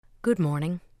Good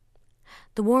morning.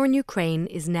 The war in Ukraine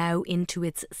is now into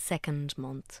its second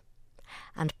month,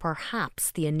 and perhaps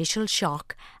the initial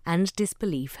shock and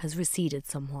disbelief has receded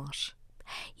somewhat.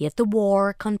 Yet the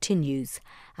war continues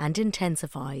and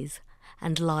intensifies,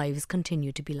 and lives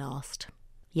continue to be lost.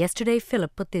 Yesterday,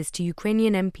 Philip put this to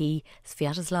Ukrainian MP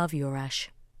Sviatoslav Yurash.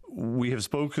 We have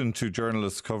spoken to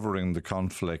journalists covering the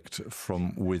conflict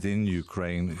from within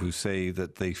Ukraine who say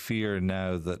that they fear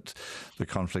now that the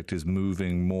conflict is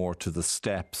moving more to the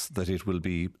steps, that it will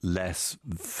be less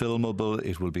filmable,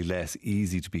 it will be less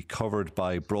easy to be covered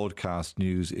by broadcast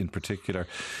news in particular.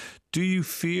 Do you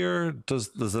fear, does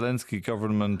the Zelensky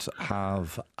government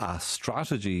have a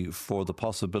strategy for the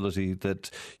possibility that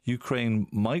Ukraine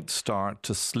might start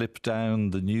to slip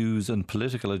down the news and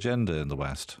political agenda in the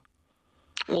West?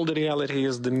 Well, the reality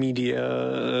is the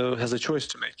media has a choice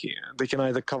to make here. They can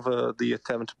either cover the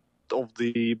attempt of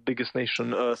the biggest nation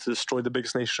to destroy the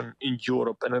biggest nation in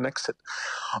Europe and annex it,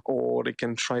 or they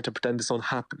can try to pretend it's not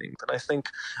happening. And I think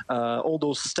all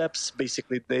those steps,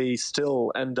 basically, they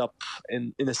still end up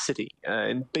in a city,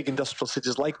 in big industrial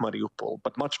cities like Mariupol,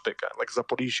 but much bigger, like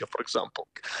Zaporizhia, for example.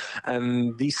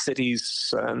 And these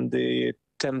cities and the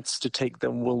attempts to take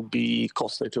them will be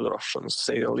costly to the Russians, to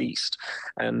say the least.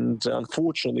 And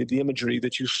unfortunately, the imagery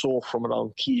that you saw from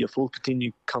around Kiev will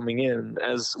continue coming in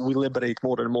as we liberate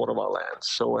more and more of our land.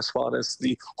 So as far as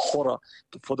the horror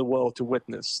for the world to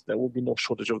witness, there will be no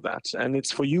shortage of that. And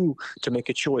it's for you to make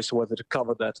a choice whether to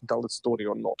cover that and tell the story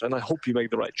or not. And I hope you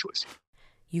make the right choice.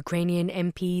 Ukrainian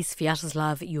MP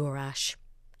Sviatoslav Yurash.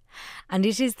 And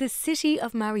it is the city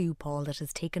of Mariupol that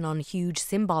has taken on huge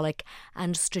symbolic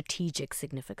and strategic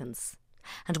significance.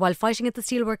 And while fighting at the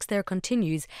steelworks there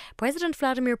continues, President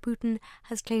Vladimir Putin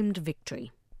has claimed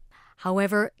victory.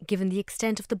 However, given the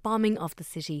extent of the bombing of the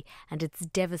city and its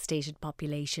devastated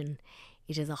population,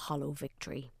 it is a hollow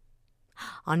victory.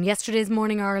 On yesterday's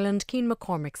Morning Ireland, Cian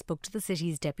McCormick spoke to the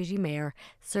city's deputy mayor,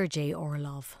 Sergei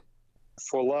Orlov.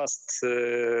 For last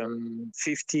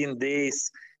 15 days,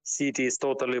 city is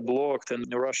totally blocked,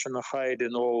 and Russians are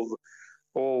hiding all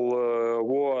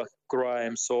war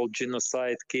crimes, all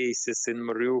genocide cases in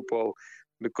Mariupol,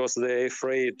 because they're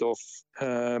afraid of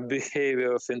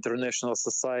behavior of international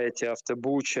society after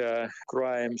Bucha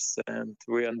crimes. And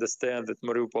we understand that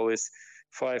Mariupol is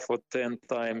 5 or 10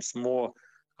 times more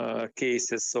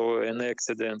cases and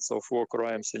accidents of war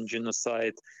crimes and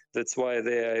genocide. That's why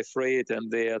they are afraid, and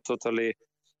they are totally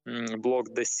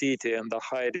blocked the city and are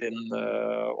hiding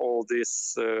all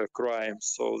these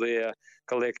crimes. So they are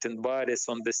collecting bodies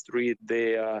on the street.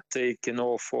 They are taking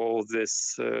off all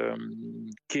these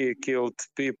killed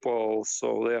people.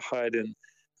 So they're hiding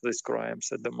these crimes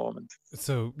at the moment.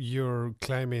 So you're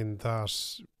claiming that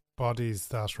bodies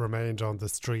that remained on the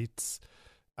streets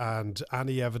and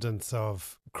any evidence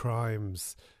of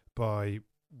crimes by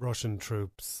Russian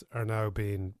troops are now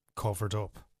being covered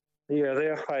up? Yeah, they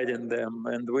are hiding them,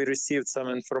 and we received some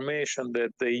information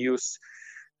that they use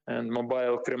and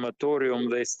mobile crematorium.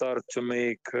 They start to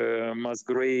make mass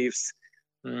graves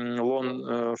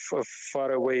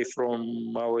far away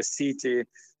from our city.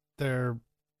 There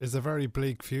is a very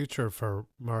bleak future for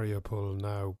Mariupol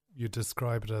now. You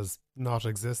describe it as not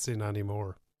existing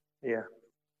anymore. Yeah,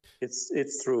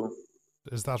 it's true.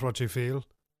 Is that what you feel?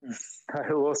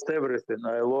 I lost everything.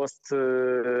 I lost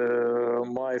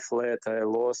my flat. I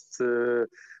lost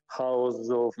house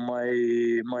of my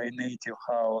native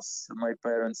house. My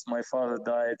parents. My father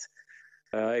died.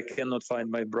 I cannot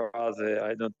find my brother.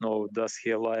 I don't know does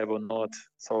he alive or not.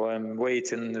 So I'm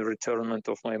waiting the return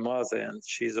of my mother, and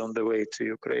she's on the way to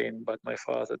Ukraine. But my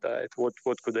father died. What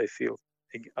could I feel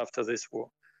after this war?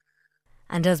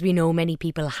 And as we know, many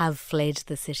people have fled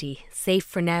the city. Safe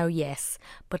for now, yes,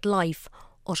 but life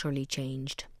utterly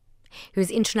changed.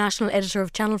 Here's international editor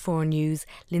of Channel 4 News,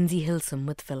 Lindsay Hilsum,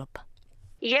 with Philip.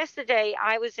 Yesterday,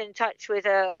 I was in touch with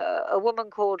a woman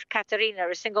called Katerina,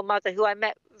 a single mother who I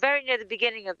met very near the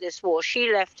beginning of this war.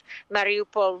 She left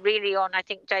Mariupol really on, I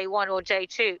think, day 1 or day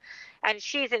 2. And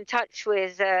she's in touch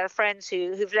with friends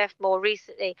who've left more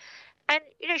recently. And,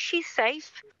 she's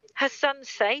safe. Her son's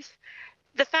safe.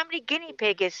 The family guinea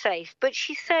pig is safe. But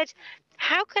she said,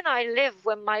 how can I live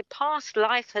when my past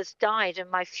life has died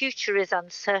and my future is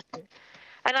uncertain?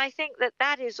 And I think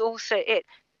that is also it.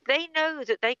 They know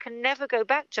that they can never go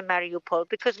back to Mariupol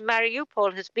because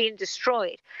Mariupol has been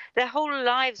destroyed. Their whole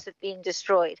lives have been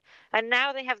destroyed. And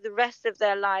now they have the rest of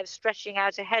their lives stretching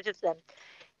out ahead of them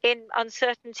in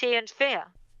uncertainty and fear.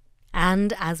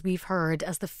 And as we've heard,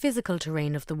 as the physical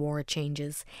terrain of the war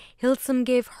changes, Hilsum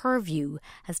gave her view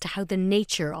as to how the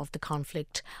nature of the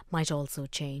conflict might also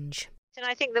change. And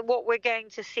I think that what we're going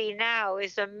to see now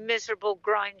is a miserable,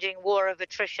 grinding war of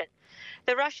attrition.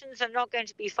 The Russians are not going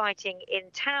to be fighting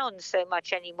in towns so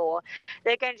much anymore.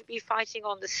 They're going to be fighting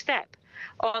on the steppe,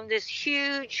 on this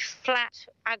huge, flat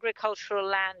agricultural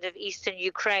land of eastern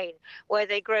Ukraine, where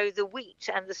they grow the wheat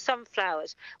and the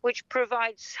sunflowers, which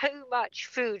provide so much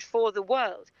food for the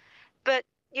world. But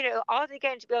are they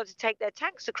going to be able to take their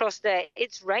tanks across there?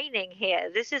 It's raining here.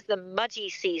 This is the muddy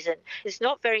season. It's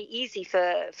not very easy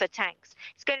for tanks.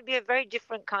 It's going to be a very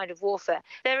different kind of warfare.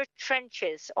 There are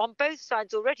trenches on both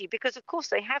sides already because, of course,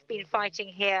 they have been fighting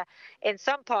here in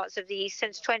some parts of the east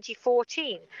since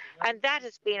 2014. And that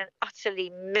has been an utterly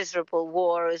miserable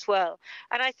war as well.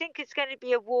 And I think it's going to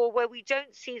be a war where we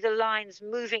don't see the lines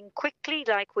moving quickly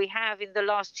like we have in the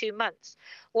last 2 months.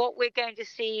 What we're going to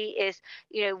see is,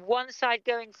 one side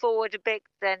going forward a bit,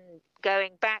 then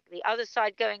going back, the other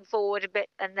side going forward a bit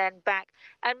and then back,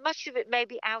 and much of it may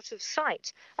be out of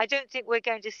sight. I don't think we're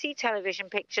going to see television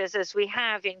pictures as we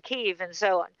have in Kyiv and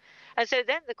so on. And so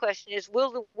then the question is,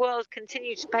 will the world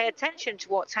continue to pay attention to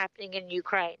what's happening in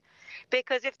Ukraine?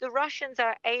 Because if the Russians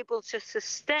are able to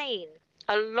sustain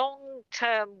a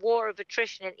long-term war of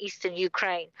attrition in eastern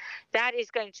Ukraine, that is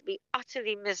going to be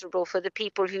utterly miserable for the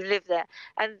people who live there.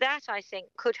 And that, I think,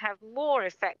 could have more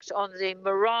effect on the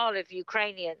morale of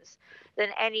Ukrainians than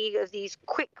any of these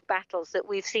quick battles that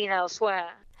we've seen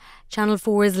elsewhere. Channel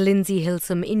 4's Lindsay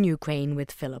Hilsum in Ukraine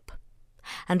with Philip.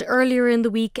 And earlier in the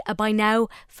week, a by now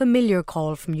familiar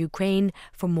call from Ukraine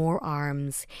for more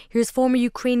arms. Here's former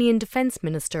Ukrainian Defence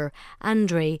Minister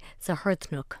Andrei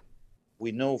Zahertnuk.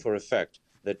 We know for a fact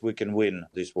that we can win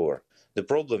this war. The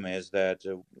problem is that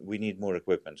we need more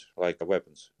equipment, like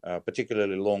weapons,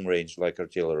 particularly long range, like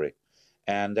artillery.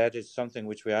 And that is something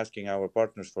which we're asking our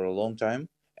partners for a long time.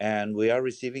 And we are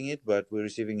receiving it, but we're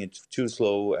receiving it too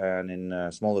slow and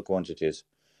in smaller quantities.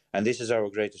 And this is our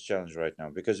greatest challenge right now,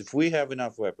 because if we have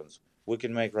enough weapons, we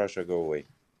can make Russia go away.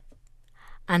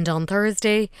 And on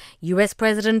Thursday, US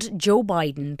President Joe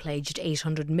Biden pledged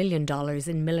 $800 million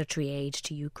in military aid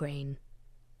to Ukraine.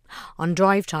 On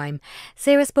Drive Time,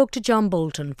 Sarah spoke to John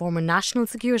Bolton, former National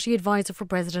Security Advisor for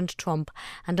President Trump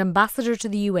and Ambassador to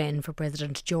the UN for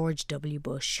President George W.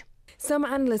 Bush. Some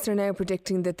analysts are now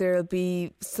predicting that there will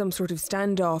be some sort of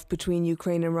standoff between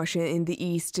Ukraine and Russia in the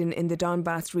east, in the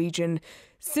Donbass region.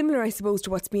 Similar, I suppose, to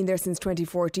what's been there since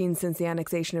 2014, since the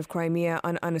annexation of Crimea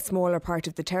on a smaller part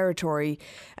of the territory.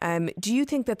 Do you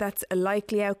think that that's a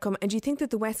likely outcome? And do you think that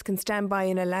the West can stand by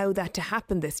and allow that to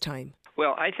happen this time?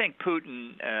 Well, I think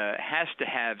Putin has to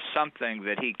have something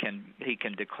that he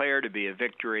can declare to be a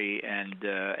victory and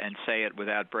say it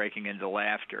without breaking into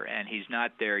laughter. And he's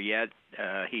not there yet.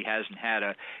 He hasn't had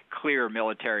a clear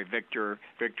military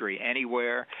victory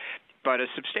anywhere. But a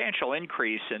substantial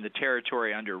increase in the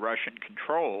territory under Russian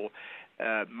control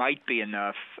might be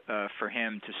enough for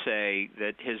him to say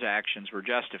that his actions were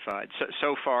justified.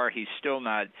 So far, he's still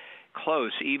not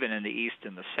close, even in the east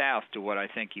and the south, to what I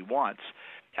think he wants.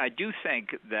 I do think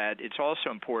that it's also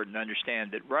important to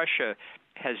understand that Russia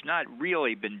has not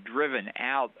really been driven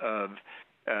out of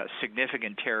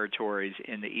significant territories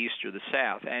in the east or the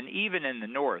south. And even in the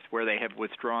north, where they have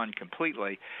withdrawn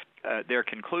completely, their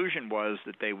conclusion was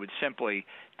that they would simply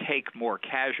take more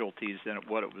casualties than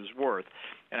what it was worth.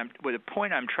 And the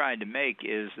point I'm trying to make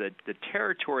is that the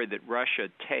territory that Russia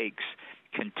takes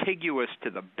contiguous to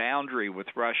the boundary with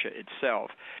Russia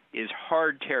itself is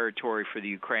hard territory for the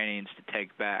Ukrainians to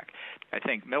take back. I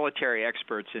think military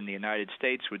experts in the United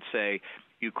States would say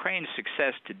Ukraine's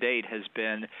success to date has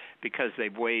been because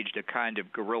they've waged a kind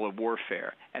of guerrilla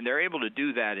warfare, and they're able to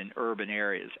do that in urban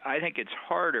areas. I think it's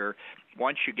harder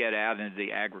once you get out into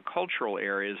the agricultural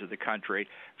areas of the country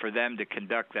for them to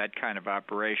conduct that kind of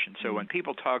operation. So when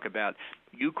people talk about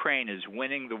Ukraine is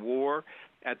winning the war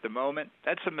at the moment,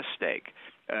 that's a mistake.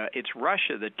 It's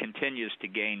Russia that continues to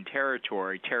gain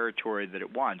territory that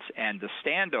it wants. And the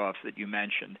standoff that you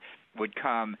mentioned would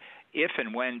come if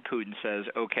and when Putin says,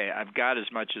 okay, I've got as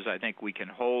much as I think we can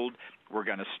hold, we're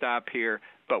going to stop here,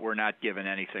 but we're not giving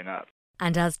anything up.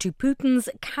 And as to Putin's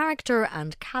character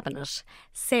and cabinet,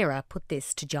 Sarah put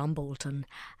this to John Bolton,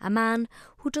 a man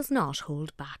who does not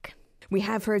hold back. We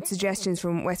have heard suggestions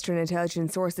from Western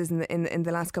intelligence sources in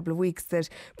the last couple of weeks that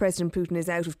President Putin is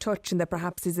out of touch and that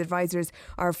perhaps his advisors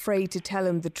are afraid to tell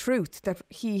him the truth, that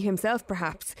he himself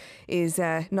perhaps is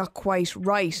not quite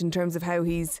right in terms of how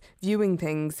he's viewing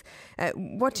things.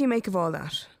 What do you make of all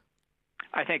that?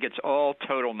 I think it's all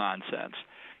total nonsense.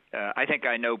 I think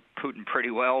I know Putin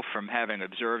pretty well from having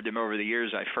observed him over the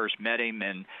years. I first met him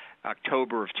in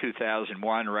October of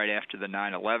 2001, right after the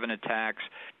 9/11 attacks.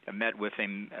 I met with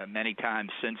him many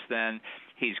times since then.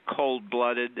 He's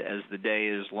cold-blooded as the day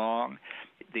is long.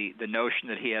 The notion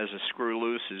that he has a screw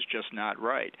loose is just not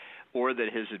right, or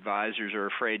that his advisors are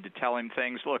afraid to tell him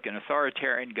things. Look, in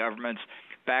authoritarian governments,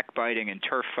 backbiting and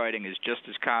turf fighting is just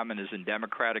as common as in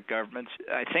democratic governments.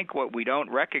 I think what we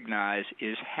don't recognize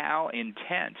is how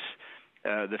intense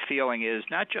the feeling is,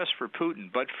 not just for Putin,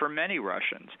 but for many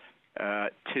Russians,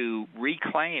 to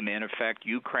reclaim, in effect,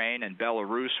 Ukraine and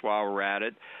Belarus while we're at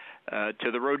it,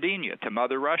 to the Rodina, to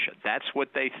Mother Russia. That's what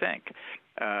they think.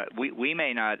 We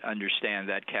may not understand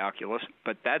that calculus,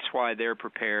 but that's why they're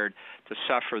prepared to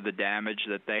suffer the damage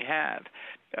that they have.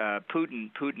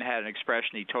 Putin had an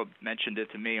expression, he mentioned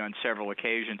it to me on several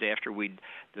occasions after we'd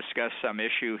discussed some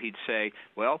issue. He'd say,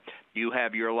 well, you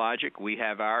have your logic, we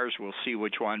have ours, we'll see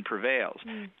which one prevails.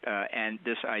 And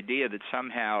this idea that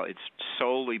somehow it's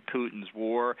solely Putin's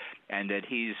war and that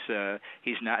he's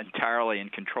not entirely in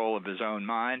control of his own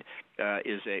mind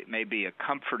is maybe a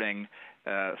comforting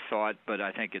thought, but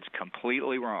I think it's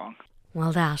completely wrong.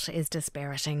 Well, that is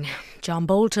dispiriting. John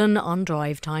Bolton on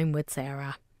Drive Time with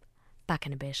Sarah. Back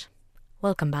in a bit.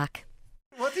 Welcome back.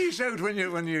 What do you shout when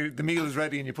the meal is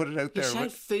ready and you put it out there? You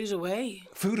shout food away.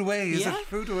 Food away, is it?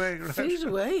 Food away, right. Food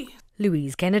away.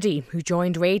 Louise Kennedy, who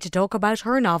joined Ray to talk about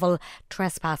her novel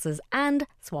Trespasses and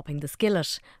swapping the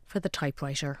skillet for the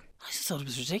typewriter. I just thought it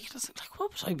was ridiculous. Like,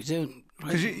 what would I be doing?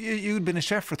 Because you'd been a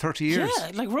chef for 30 years. Yeah,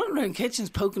 like running around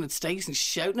kitchens, poking at steaks and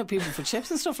shouting at people for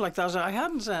chips and stuff like that. I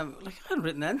hadn't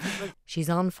written anything. She's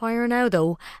on fire now,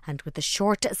 though, and with the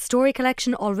short story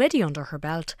collection already under her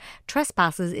belt,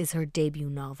 Trespasses is her debut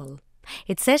novel.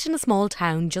 It's set in a small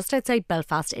town just outside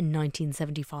Belfast in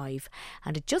 1975,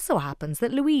 and it just so happens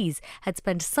that Louise had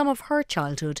spent some of her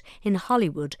childhood in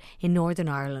Hollywood in Northern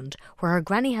Ireland, where her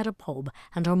granny had a pub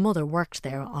and her mother worked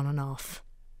there on and off.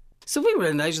 So we were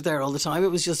in Asia there all the time.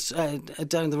 It was just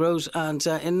down the road. And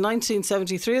in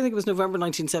 1973, I think it was November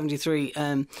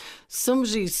 1973,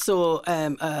 somebody saw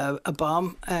a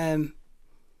bomb.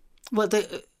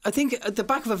 I think the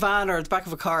back of a van or the back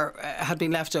of a car had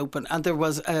been left open and there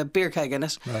was a beer keg in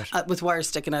it with wires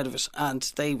sticking out of it,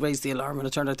 and they raised the alarm and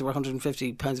it turned out there were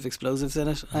 150 pounds of explosives in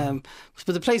it.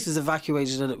 But the place was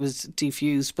evacuated and it was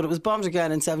defused, but it was bombed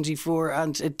again in 74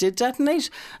 and it did detonate.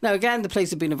 Now again, the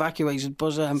place had been evacuated,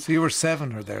 but... so you were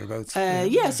 7 or thereabouts?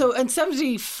 So in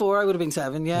 74 I would have been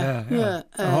 7, yeah.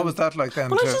 And what was that like then?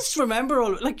 Well, I just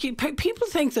remember, people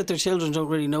think that their children don't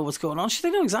really know what's going on. They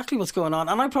know exactly what's going on,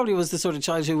 and I probably was the sort of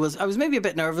child who I was maybe a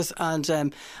bit nervous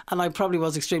and I probably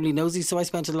was extremely nosy, so I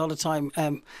spent a lot of time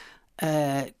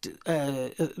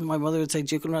my mother would say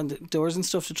juking around the doors and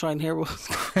stuff to try and hear what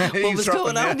was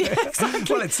going on. Yeah,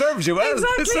 exactly. Well, it serves you well.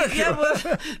 Exactly.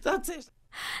 Well, that's it.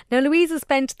 Now, Louise has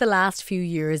spent the last few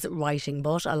years writing,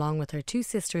 but along with her 2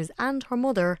 sisters and her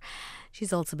mother,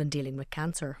 she's also been dealing with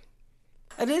cancer.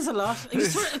 It is a lot.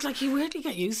 It's like you weirdly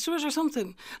get used to it or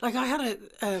something. Like I had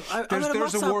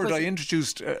there's a word I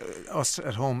introduced us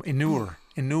at home, inure.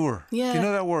 Inure. Yeah. Do you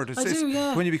know that word? I do,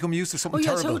 yeah. When you become used to something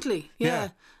terrible. Totally. Yeah.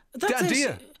 That's do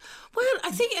you? Well,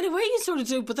 I think in a way you sort of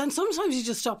do, but then sometimes you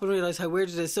just stop and realise how weird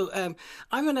it is. So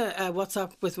I'm in a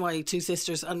WhatsApp with my 2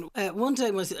 sisters, and one day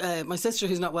my sister,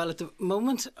 who's not well at the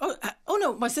moment,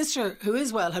 my sister who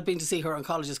is well had been to see her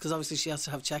oncologist, because obviously she has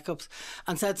to have checkups,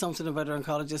 and said something about her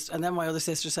oncologist, and then my other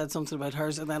sister said something about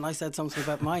hers, and then I said something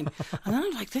about mine, and then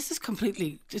I'm like, this is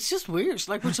completely, it's just weird.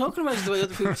 Like, we're talking about it the way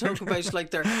other people talk about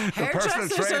like their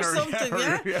hairdressers or something.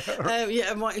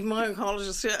 My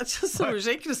oncologist, it's just so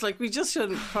ridiculous. Like, we just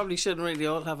probably shouldn't really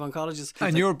all have oncologists.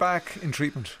 And you're back in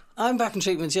treatment? I'm back in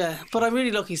treatment, yeah, but I'm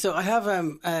really lucky. So I have,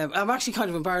 I'm actually kind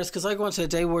of embarrassed because I go onto a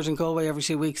day ward in Galway every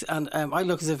 2 weeks, and I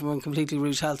look as if I'm in completely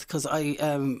rude health because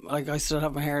I still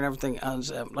have my hair and everything, and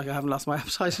I haven't lost my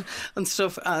appetite and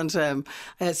stuff, and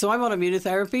so I'm on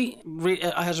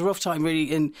immunotherapy. I had a rough time really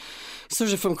in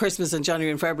sort of from Christmas and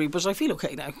January and February, but I feel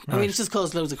okay now. Right. I mean, it's just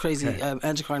caused loads of crazy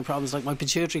endocrine problems. Like my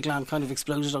pituitary gland kind of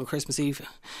exploded on Christmas Eve.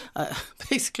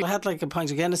 Basically, I had like a pint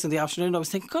of Guinness in the afternoon. I was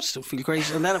thinking, God, I don't feel great,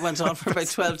 and then it went on for about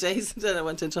 12 days. And then I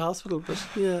went into hospital, but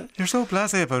yeah. You're so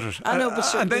blasé about it. I know, but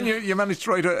sure, and then you managed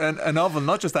to write a novel,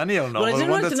 not just any old novel. Well, I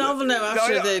didn't write the novel now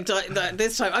after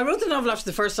this time. I wrote the novel after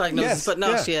the first diagnosis, but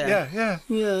not Yeah.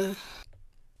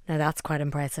 Now that's quite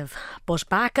impressive. But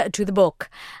back to the book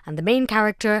and the main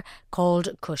character called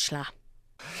Kushla.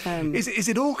 Is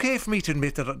it okay for me to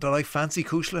admit that I fancy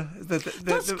Kushla?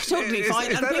 That's totally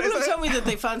fine. And people have told me that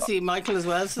they fancy Michael as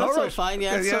well, so that's all fine.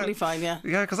 Yeah, it's totally fine. Yeah.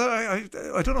 Yeah, because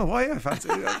I don't know why I fancy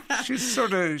her. She's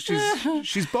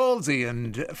she's ballsy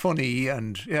and funny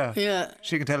and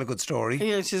she can tell a good story.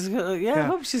 Yeah, I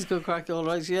hope she's good crack. All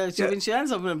right. Yeah, I mean, she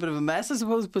ends up in a bit of a mess, I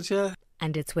suppose, but yeah.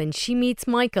 And it's when she meets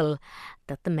Michael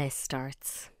that the mess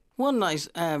starts. one night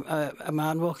a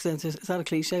man walks into, is that a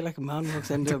cliche? Like a man walks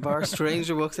into a bar, a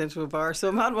stranger walks into a bar. So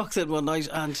a man walks in one night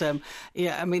and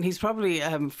he's probably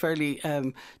fairly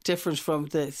different from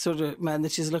the sort of men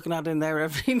that she's looking at in there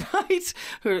every night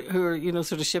who are,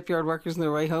 sort of shipyard workers on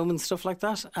their way home and stuff like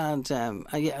that. And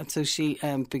so she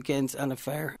begins an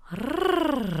affair.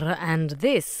 And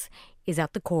this is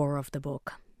at the core of the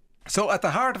book. So at the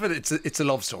heart of it, it's a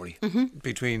love story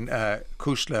between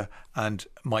Kushla and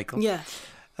Michael. Yeah.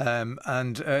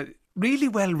 And really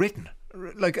well written.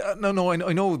 Like, I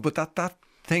know, but that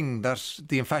thing, that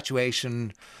the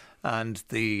infatuation and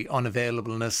the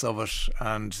unavailableness of it,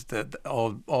 and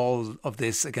all of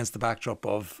this against the backdrop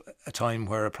of a time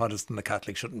where a Protestant and a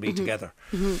Catholic shouldn't be together.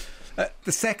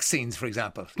 The sex scenes, for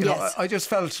example, I just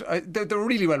felt they were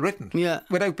really well written,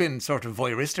 without being sort of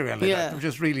voyeuristic or anything like that. They were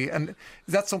just really, and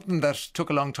is that something that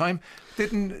took a long time?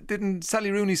 Didn't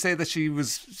Sally Rooney say that she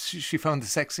found the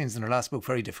sex scenes in her last book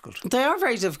very difficult? They are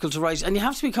very difficult to write, and you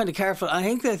have to be kind of careful. I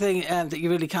think the thing that you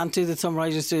really can't do, that some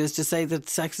writers do, is to say that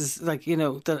sex is like,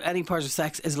 that any part of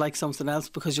sex is like something else,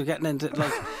 because you're getting into,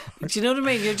 like, do you know what I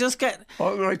mean? You just get...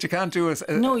 Oh, right, you can't do it.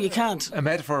 No, you can't. A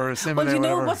metaphor or a simile. Well,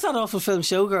 whatever. what's that awful film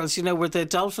Showgirls, where the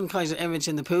dolphin kind of image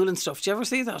in the pool and stuff? Do you ever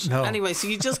see that? No. Anyway, so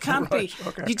you just can't right, be...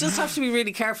 okay. You just have to be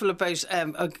really careful about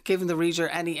giving the reader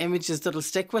any images that'll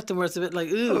stick with them, where it's a bit like,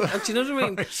 ooh, do you know what I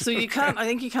mean? Right. So you can't... I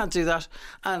think you can't do that.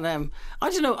 And I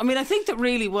don't know. I mean, I think that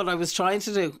really what I was trying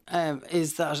to do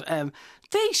is that...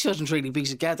 they shouldn't really be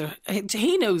together.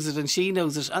 He knows it and she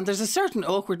knows it. And there's a certain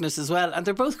awkwardness as well. And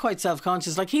they're both quite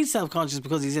self-conscious. Like, he's self-conscious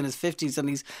because he's in his 50s and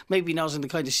he's maybe not in the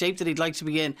kind of shape that he'd like to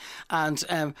be in. And,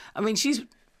 I mean,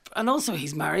 and also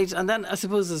he's married. And then I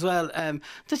suppose as well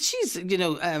that she's,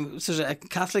 sort of a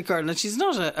Catholic girl, and she's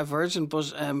not a virgin,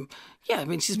 but... I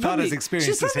mean, she's probably... Not as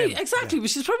experienced as him. Exactly, but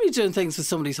she's probably doing things with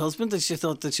somebody's husband that she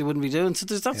thought that she wouldn't be doing. So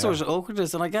there's that sort of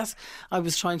awkwardness. And I guess I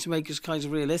was trying to make it kind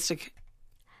of realistic.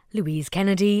 Louise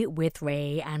Kennedy with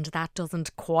Ray, and that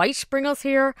doesn't quite bring us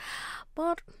here,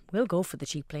 but we'll go for the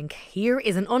cheap link. Here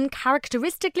is an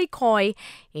uncharacteristically coy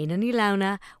Éanna Ní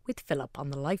Lamhna with Philip on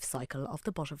the life cycle of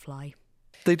the butterfly.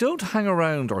 They don't hang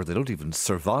around, or they don't even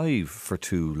survive for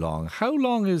too long. How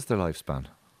long is their lifespan?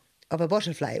 Of a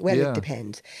butterfly? Well, it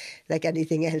depends. Like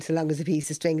anything else, as long as a piece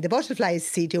of string. The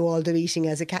butterflies do all their eating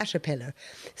as a caterpillar.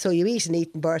 So you eat and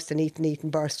eat and burst and eat and eat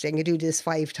and burst, and you do this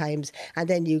 5 times, and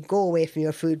then you go away from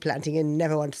your food planting and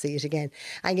never want to see it again,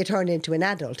 and you turn into an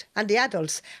adult. And the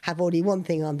adults have only one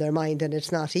thing on their mind, and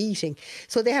it's not eating.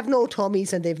 So they have no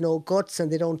tummies and they've no guts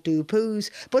and they don't do poos,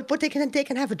 but they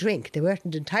can have a drink. They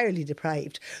weren't entirely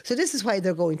deprived. So this is why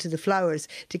they're going to the flowers,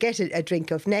 to get a drink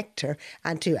of nectar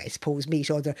and to, I suppose, meet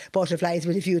other butterflies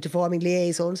with a view to forming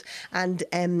liaisons. And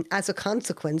as a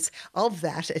consequence of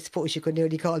that, I suppose you could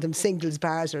nearly call them singles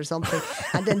bars or something,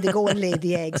 and then they go and lay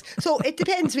the eggs. So it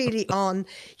depends really on,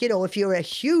 if you're a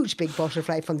huge big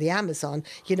butterfly from the Amazon,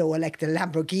 like the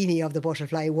Lamborghini of the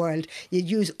butterfly world, you'd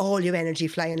use all your energy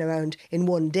flying around in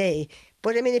one day.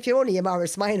 But I mean, if you're only a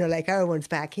Morris Minor like our ones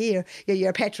back here,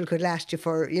 your petrol could last you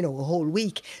for, a whole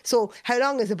week. So how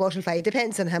long is a butterfly? It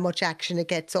depends on how much action it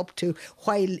gets up to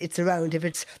while it's around. If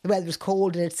the weather's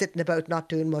cold and it's sitting about not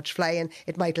doing much flying,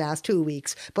 it might last 2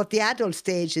 weeks. But the adult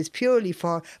stage is purely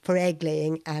for egg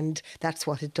laying, and that's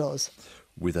what it does.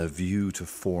 With a view to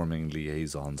forming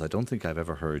liaisons. I don't think I've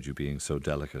ever heard you being so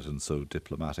delicate and so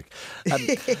diplomatic.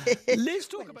 Let's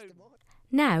talk about...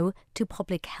 Now to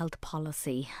public health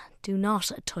policy. Do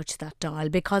not touch that dial,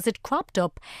 because it cropped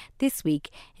up this week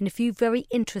in a few very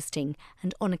interesting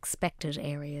and unexpected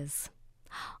areas.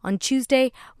 On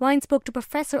Tuesday, Ryan spoke to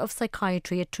Professor of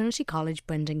Psychiatry at Trinity College,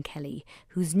 Brendan Kelly,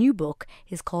 whose new book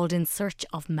is called In Search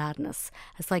of Madness,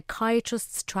 a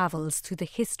psychiatrist's travels through the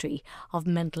history of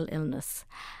mental illness.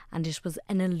 And it was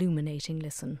an illuminating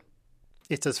listen.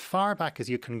 It's as far back as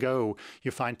you can go.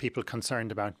 You find people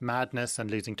concerned about madness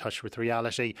and losing touch with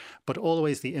reality, but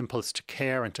always the impulse to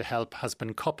care and to help has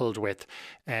been coupled with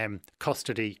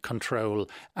custody, control,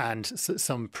 and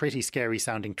some pretty scary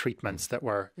sounding treatments that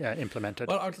were implemented.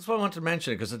 Well, that's what I wanted to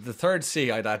mention, because the third C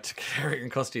I'd add to caring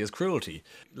and custody is cruelty.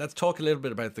 Let's talk a little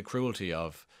bit about the cruelty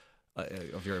of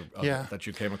that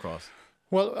you came across.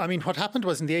 Well, I mean, what happened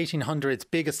was in the 1800s,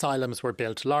 big asylums were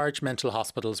built, large mental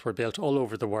hospitals were built all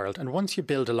over the world. And once you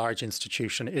build a large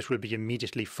institution, it will be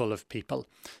immediately full of people.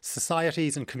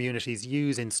 Societies and communities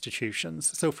use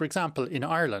institutions. So, for example, in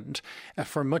Ireland,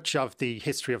 for much of the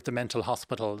history of the mental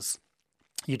hospitals,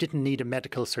 You didn't need a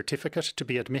medical certificate to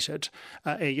be admitted.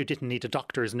 You didn't need a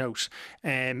doctor's note.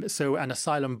 So an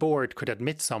asylum board could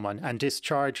admit someone and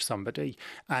discharge somebody.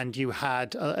 And you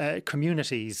had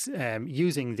communities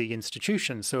using the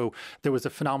institution. So there was a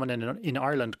phenomenon in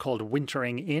Ireland called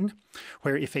wintering in,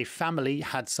 where if a family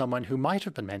had someone who might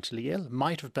have been mentally ill,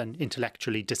 might have been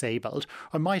intellectually disabled,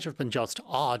 or might have been just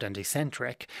odd and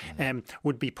eccentric,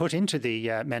 would be put into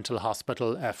the mental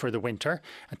hospital for the winter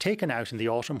and taken out in the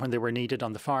autumn when they were needed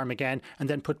on the farm again, and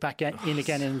then put back in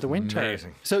again in the winter.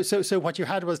 Amazing. So what you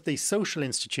had was these social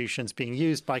institutions being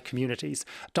used by communities.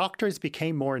 Doctors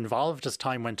became more involved as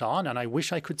time went on, and I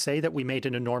wish I could say that we made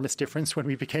an enormous difference when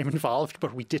we became involved,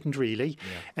 but we didn't really.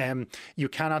 Yeah. You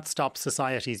cannot stop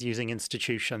societies using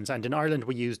institutions, and in Ireland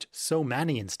we used so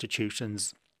many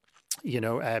institutions.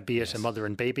 Be it mother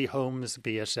and baby homes,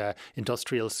 be it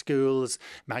industrial schools,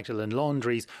 Magdalen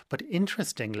laundries. But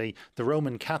interestingly, the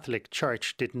Roman Catholic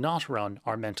Church did not run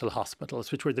our mental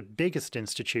hospitals, which were the biggest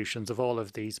institutions of all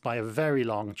of these by a very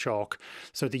long chalk.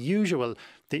 So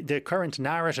the current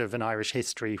narrative in Irish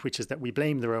history, which is that we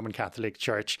blame the Roman Catholic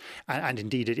Church, and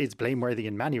indeed it is blameworthy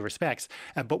in many respects,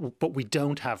 but we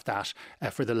don't have that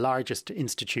for the largest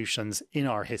institutions in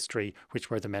our history, which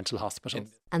were the mental hospitals.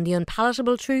 And the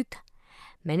unpalatable truth?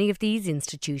 Many of these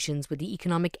institutions were the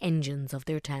economic engines of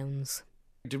their towns.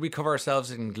 Did we cover ourselves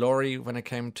in glory when it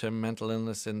came to mental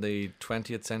illness in the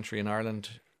 20th century in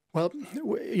Ireland? Well,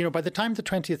 by the time the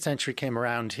 20th century came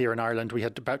around here in Ireland, we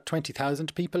had about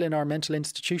 20,000 people in our mental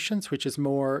institutions, which is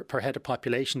more per head of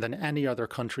population than any other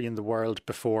country in the world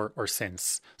before or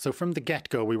since. So from the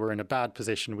get-go, we were in a bad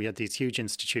position. We had these huge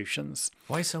institutions.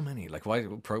 Why so many? Like, why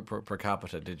per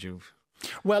capita did you...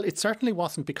 Well, it certainly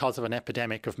wasn't because of an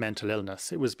epidemic of mental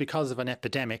illness. It was because of an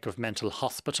epidemic of mental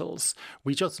hospitals.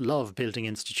 We just love building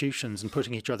institutions and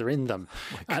putting each other in them.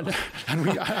 It's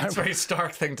a very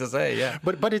stark thing to say, yeah.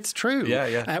 But it's true.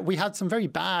 Yeah. We had some very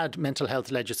bad mental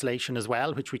health legislation as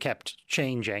well, which we kept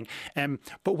changing.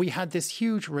 But we had this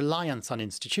huge reliance on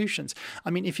institutions.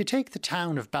 I mean, if you take the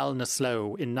town of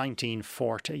Ballinasloe in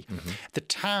 1940, the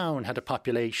town had a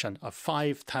population of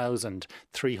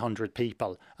 5,300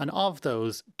 people. And of those,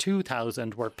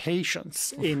 2,000 were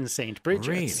patients in St. Bridget's.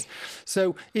 Really?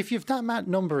 So if you've that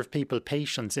number of people,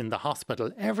 patients in the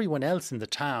hospital, everyone else in the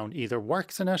town either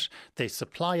works in it, they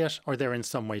supply it, or they're in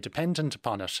some way dependent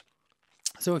upon it.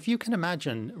 So if you can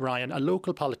imagine, Ryan, a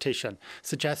local politician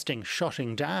suggesting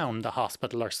shutting down the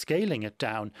hospital or scaling it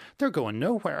down, they're going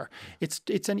nowhere.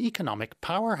 It's an economic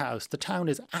powerhouse. The town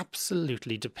is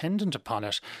absolutely dependent upon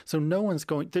it. So no one's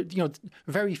going,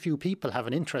 very few people have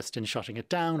an interest in shutting it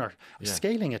down or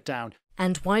scaling it down.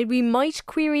 And while we might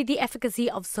query the efficacy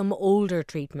of some older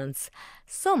treatments,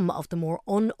 some of the more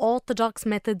unorthodox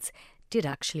methods did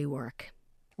actually work.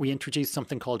 We introduced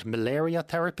something called malaria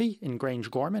therapy in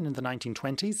Grange Gorman in the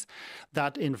 1920s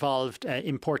that involved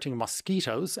importing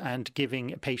mosquitoes and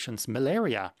giving patients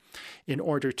malaria in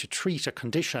order to treat a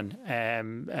condition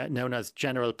known as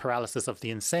general paralysis of the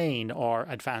insane or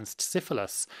advanced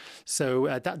syphilis.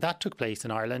 So that took place in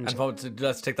Ireland. And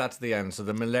let's take that to the end. So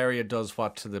the malaria does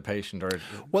what to the patient?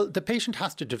 Well, the patient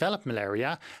has to develop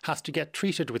malaria, has to get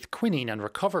treated with quinine and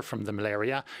recover from the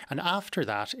malaria. And after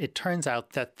that, it turns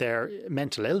out that their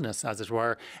mental illness, as it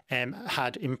were,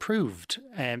 had improved.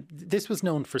 This was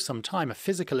known for some time. A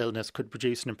physical illness could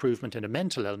produce an improvement in a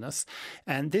mental illness.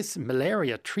 And this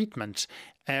malaria treatment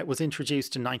was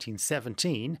introduced in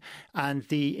 1917, and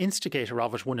the instigator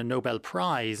of it won a Nobel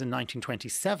Prize in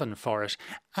 1927 for it.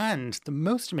 And the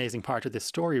most amazing part of this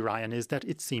story, Ryan, is that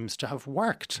it seems to have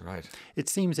worked. Right. It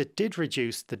seems it did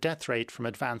reduce the death rate from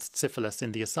advanced syphilis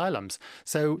in the asylums.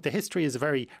 So the history is a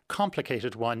very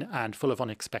complicated one and full of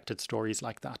unexpected stories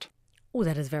like that. Oh,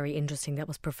 that is very interesting. That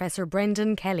was Professor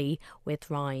Brendan Kelly with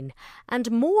Ryan. And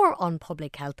more on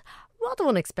public health, rather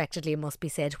unexpectedly it must be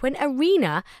said, when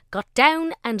Arena got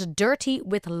down and dirty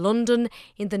with London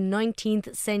in the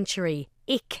 19th century.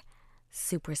 Ick.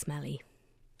 Super smelly.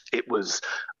 It was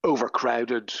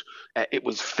overcrowded, it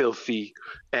was filthy.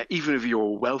 Even if you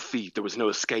were wealthy, there was no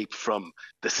escape from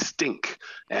the stink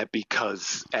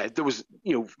because there was,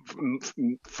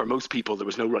 for most people, there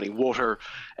was no running water.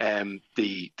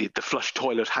 The flush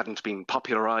toilet hadn't been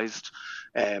popularised.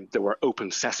 There were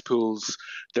open cesspools.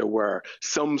 There were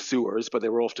some sewers, but they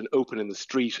were often open in the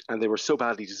street, and they were so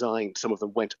badly designed, some of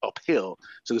them went uphill.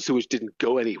 So the sewage didn't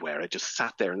go anywhere. It just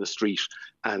sat there in the street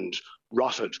and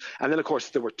rotted. And then, of course,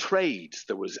 there were trades.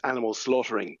 There was animal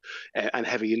slaughtering and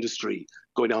heavy industry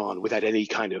going on without any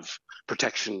kind of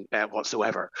protection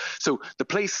whatsoever. So the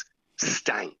place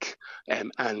stank,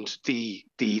 and the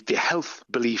health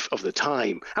belief of the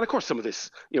time, and of course some of this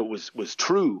was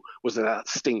true, was that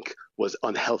stink was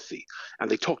unhealthy. And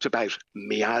they talked about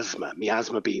miasma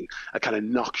being a kind of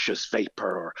noxious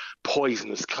vapor or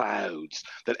poisonous clouds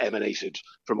that emanated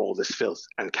from all this filth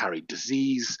and carried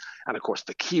disease. And of course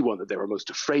the key one that they were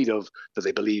most afraid of, that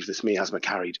they believed this miasma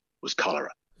carried, was cholera.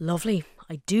 Lovely.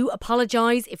 I do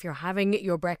apologise if you're having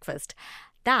your breakfast.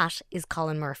 That is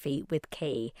Colin Murphy with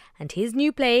K, and his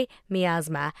new play,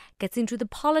 Miasma, gets into the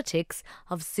politics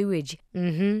of sewage.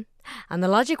 And the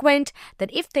logic went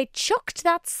that if they chucked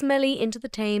that smelly into the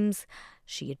Thames,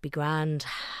 she'd be grand.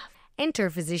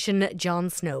 Enter physician John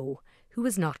Snow, who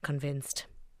was not convinced.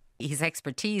 His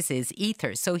expertise is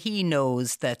ether, so he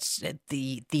knows that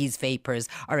these vapours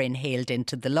are inhaled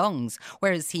into the lungs,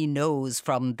 whereas he knows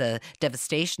from the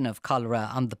devastation of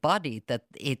cholera on the body that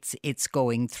it's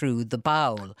going through the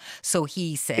bowel. So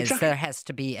he says there has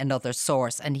to be another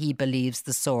source, and he believes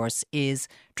the source is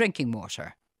drinking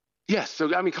water. Yes,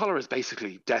 so I mean, cholera is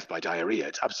basically death by diarrhea.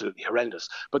 It's absolutely horrendous.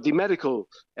 But the medical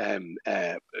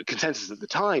consensus at the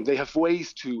time, they have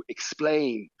ways to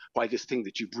explain why this thing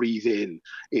that you breathe in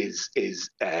is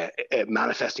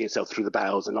manifesting itself through the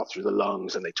bowels and not through the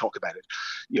lungs. And they talk about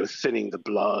it, thinning the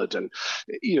blood, and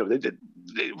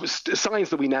it was science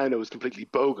that we now know is completely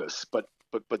bogus, but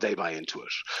they buy into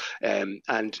it.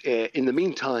 And in the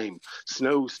meantime,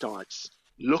 Snow starts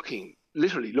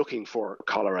literally looking for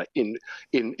cholera in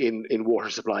water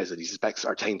supplies that he suspects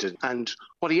are tainted. And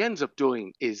what he ends up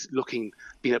doing is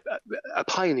being a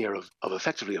pioneer of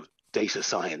effectively of data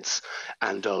science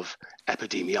and of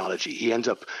epidemiology. He ends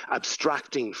up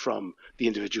abstracting from the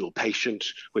individual patient,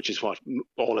 which is what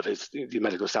all of the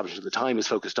medical establishment at the time is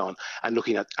focused on, and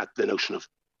looking at the notion of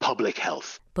public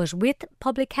health. But with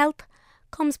public health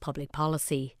comes public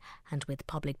policy, and with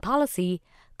public policy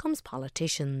comes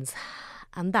politicians.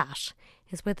 And that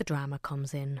is where the drama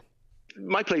comes in.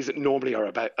 My plays normally are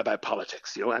about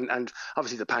politics, and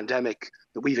obviously the pandemic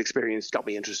that we've experienced got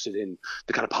me interested in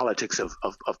the kind of politics of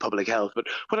public health. But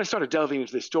when I started delving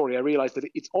into this story, I realized that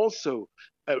it's also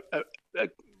a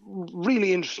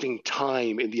really interesting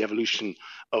time in the evolution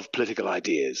of political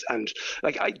ideas. And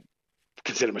I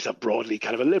consider myself broadly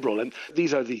kind of a liberal, and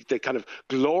these are the kind of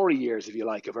glory years, if you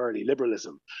like, of early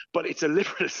liberalism. But it's a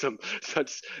liberalism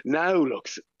that now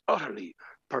looks utterly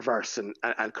perverse and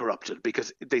corrupted,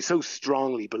 because they so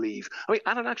strongly believe,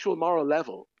 at an actual moral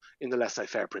level, in the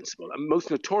laissez-faire principle. And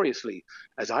most notoriously,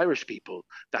 as Irish people,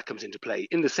 that comes into play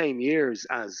in the same years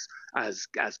as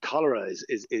cholera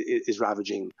is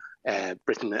ravaging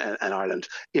Britain and Ireland,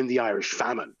 in the Irish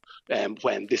famine,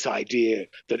 when this idea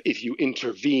that if you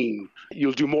intervene,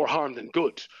 you'll do more harm than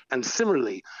good. And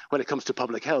similarly, when it comes to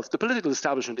public health, the political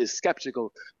establishment is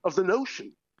sceptical of the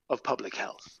notion of public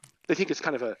health. They think it's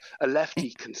kind of a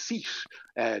lefty conceit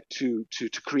to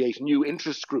create new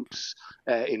interest groups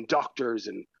in doctors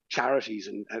and charities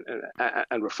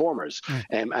and reformers.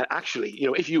 And actually,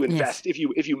 if you invest, if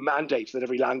you mandate that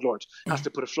every landlord has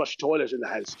to put a flush toilet in the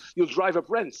house, you'll drive up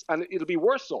rents and it'll be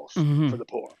worse off for the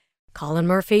poor. Colin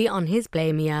Murphy on his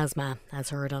play Miasma, as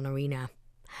heard on Arena.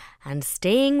 And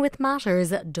staying with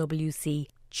matters at WC.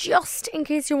 Just in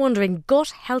case you're wondering,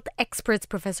 gut health experts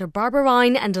Professor Barbara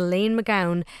Ryan and Elaine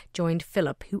McGowan joined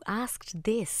Philip, who asked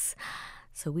this,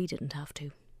 so we didn't have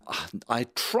to.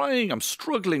 I'm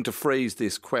struggling to phrase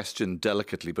this question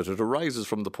delicately, but it arises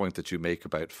from the point that you make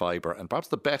about fibre, and perhaps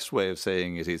the best way of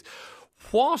saying it is,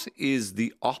 what is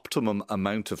the optimum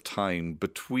amount of time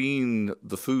between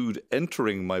the food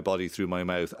entering my body through my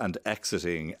mouth and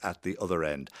exiting at the other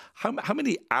end? How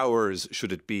many hours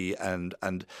should it be, and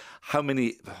how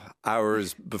many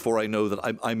hours before I know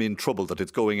that I'm in trouble, that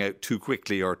it's going out too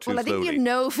quickly or too slowly? Well, I think you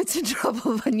know if it's in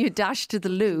trouble when you dash to the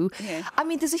loo. Yeah. I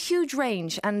mean, there's a huge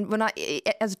range, and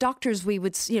as doctors, we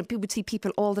would see people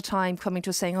all the time coming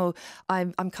to us saying, "Oh,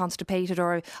 I'm constipated,"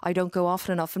 or "I don't go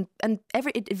often enough," and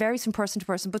it varies from person to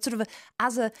person, but sort of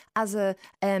as a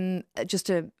just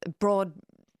a broad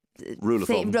rule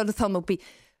of thumb would be,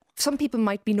 some people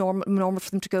might be normal for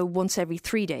them to go once every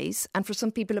 3 days, and for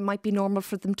some people it might be normal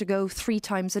for them to go 3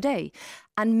 times a day.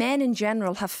 And men in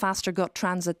general have faster gut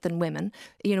transit than women.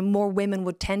 More women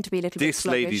would tend to be a little bit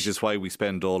sluggish. This, ladies, is why we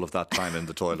spend all of that time in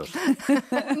the toilet.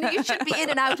 You should be in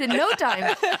and out in no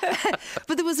time.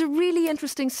 But there was a really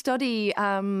interesting study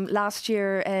last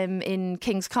year in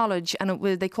King's College, and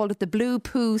they called it the blue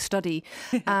poo study.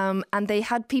 And they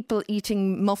had people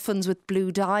eating muffins with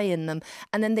blue dye in them,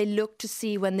 and then they looked to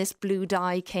see when this blue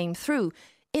dye came through.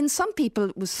 In some people,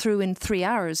 it was through in 3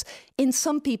 hours. In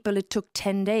some people, it took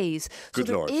 10 days. Good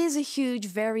so Lord. There is a huge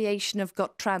variation of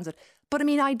gut transit. But I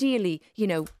mean, ideally,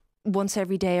 once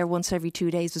every day or once every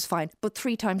 2 days was fine. But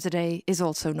 3 times a day is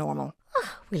also normal.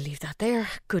 We'll leave that there.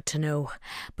 Good to know.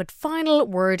 But final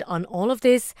word on all of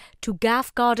this to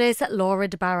gaff goddess Laura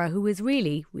De Barra, who is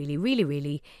really, really, really,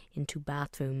 really into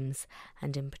bathrooms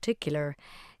and in particular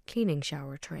cleaning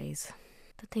shower trays.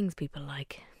 The things people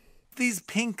like. These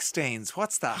pink stains,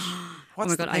 what's that?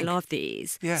 What's oh my God, I love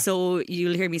these. Yeah. So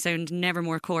you'll hear me sound never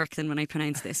more Cork than when I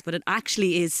pronounce this, but it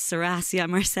actually is Serratia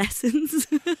marcescens.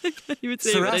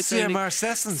 Serratia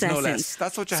marcescens, no less.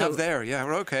 That's what you have there. Yeah,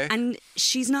 we're okay. And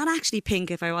she's not actually pink,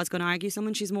 if I was going to argue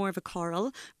someone. She's more of a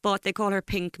coral, but they call her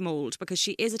pink mould because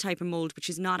she is a type of mould, but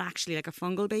she's not actually like a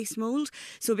fungal-based mould.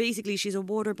 So basically, she's a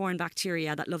waterborne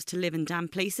bacteria that loves to live in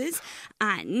damp places.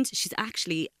 And she's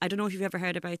actually, I don't know if you've ever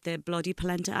heard about the bloody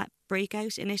polenta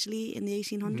breakout in Italy in the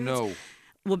 1800s. No.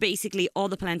 Well, basically, all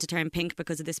the polenta turn pink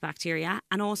because of this bacteria.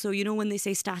 And also, you know, when they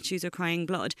say statues are crying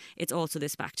blood, it's also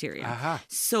this bacteria. Aha.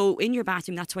 So in your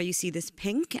bathroom, that's why you see this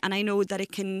pink. And I know that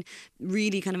it can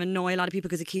really kind of annoy a lot of people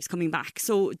because it keeps coming back.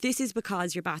 So this is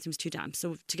because your bathroom's too damp.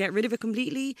 So to get rid of it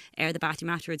completely, air the bathroom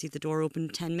afterwards, leave the door open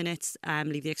 10 minutes,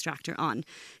 leave the extractor on.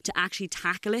 To actually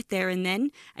tackle it there and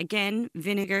then, again,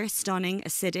 vinegar, stunning,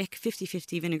 acidic,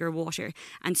 50-50 vinegar, water,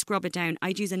 and scrub it down.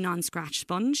 I'd use a non-scratch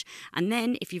sponge. And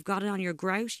then if you've got it on your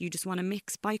grout, you just want to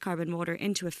mix bicarbonate water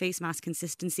into a face mask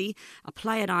consistency,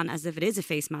 apply it on as if it is a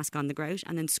face mask on the grout,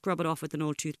 and then scrub it off with an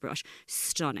old toothbrush.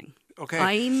 Stunning. Okay.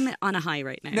 I'm on a high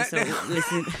right now, so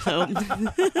listen.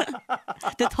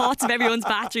 The thoughts of everyone's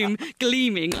bathroom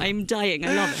gleaming, I'm dying.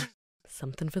 I love it.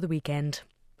 Something for the weekend.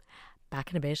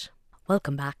 Back in a bit.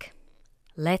 Welcome back.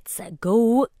 Let's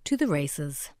go to the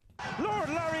races. Lord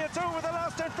Lariat's over the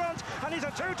last in front, and he's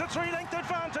a 2 to 3 length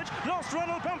advantage. Lost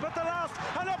Ronald Bump at the last,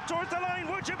 and up towards the line,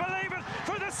 would you believe it?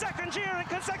 For the second year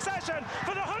in succession,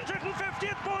 for the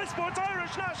 150th Boy Sports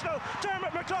Irish National,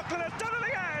 Dermot McLaughlin has done it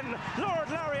again. Lord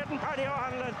Lariat and Paddy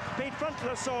O'Hanlon beat Frontal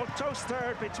Assault, close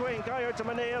third between Guyard and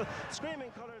Manale.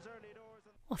 Screaming colours early.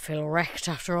 I feel wrecked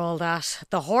after all that.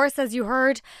 The horse, as you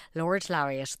heard, Lord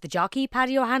Lariat. The jockey,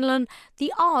 Paddy O'Hanlon.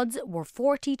 The odds were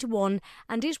 40 to 1,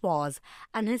 and it was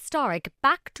an historic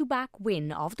back-to-back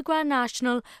win of the Grand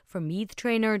National for Meath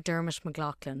trainer Dermot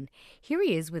McLaughlin. Here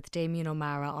he is with Damien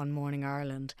O'Mara on Morning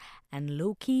Ireland, and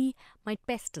low-key might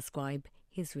best describe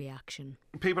his reaction.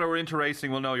 People who are into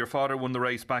racing will know your father won the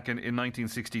race back in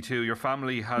 1962. Your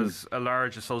family has a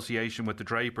large association with the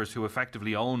Drapers, who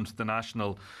effectively owned the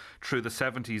National through the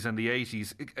 70s and the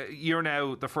 80s. You're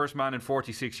now the first man in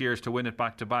 46 years to win it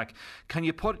back to back. Can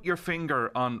you put your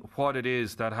finger on what it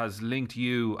is that has linked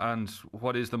you and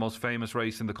what is the most famous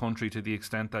race in the country to the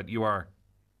extent that you are?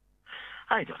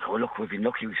 I don't know. Look, we've been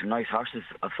lucky with some nice horses,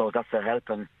 so that's a help.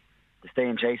 And the stay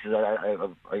in chases,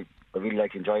 I really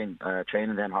like enjoying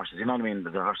training them horses. You know what I mean?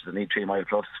 The horses that need 3 mile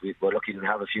plus. We're lucky to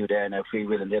have a few there now.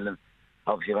 Freewill and Dylan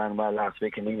obviously ran well last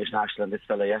week in the English National, and this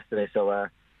fella yesterday. So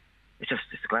it's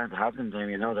grand to have them.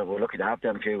 You know that we're lucky to have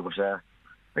them few. But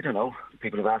I don't know.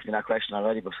 People have asked me that question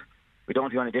already, but we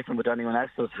don't do any different with anyone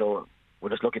else. So we're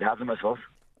just lucky to have them, I suppose.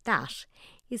 That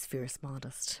is fierce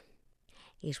modest.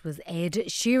 It was Ed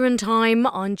Sheeran time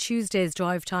on Tuesday's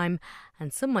Drive Time,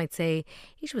 and some might say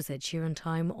it was Ed Sheeran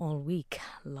time all week,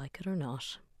 like it or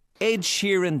not. Ed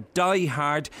Sheeran, die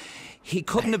hard. He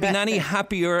couldn't have been any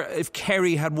happier if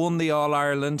Kerry had won the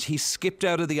All-Ireland. He skipped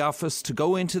out of the office to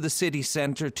go into the city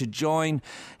centre to join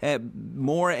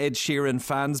more Ed Sheeran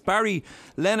fans. Barry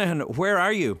Lenihan, where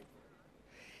are you?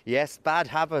 Yes, bad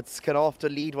habits can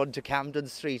often lead one to Camden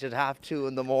Street at 2:30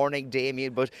 in the morning,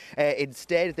 Damien, but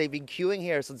instead they've been queuing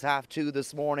here since 2:30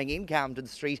 this morning in Camden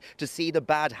Street to see the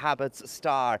Bad Habits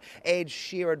star. Ed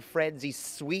Sheeran frenzy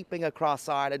sweeping across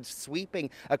Ireland,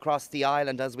 sweeping across the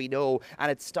island, as we know,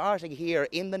 and it's starting here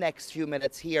in the next few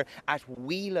minutes here at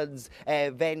Whelan's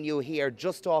venue here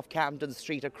just off Camden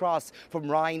Street, across from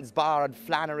Ryan's Bar and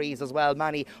Flannery's as well,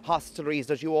 many hostelries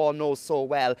that you all know so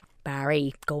well.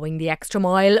 Barry going the extra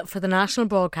mile for the national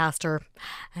broadcaster,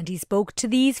 and he spoke to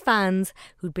these fans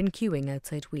who'd been queuing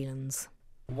outside Whelan's.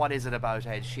 What is it about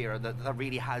Ed Sheeran that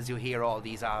really has you here all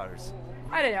these hours?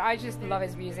 I don't know, I just love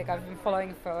his music. I've been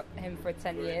following him for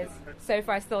 10 years. So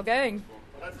far still going.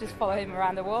 Just follow him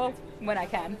around the world when I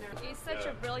can. He's such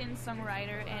a brilliant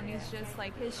songwriter, and he's just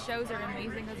like, his shows are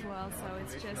amazing as well, so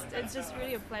it's just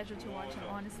really a pleasure to watch him,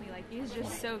 honestly. Like, he's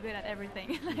just so good at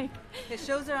everything. His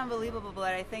shows are unbelievable,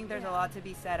 but I think there's a lot to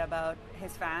be said about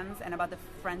his fans and about the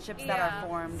friendships that are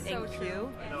formed in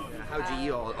Kew. How do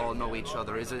you all know each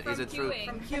other? Is it through?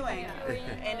 From queuing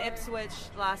in Ipswich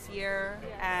last year,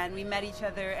 and we met each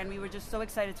other, and we were just so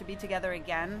excited to be together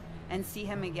again and see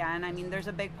him again. I mean, there's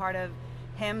a big part of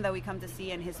him that we come to see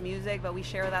in his music, but we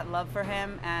share that love for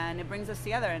him, and it brings us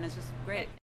together, and it's just great.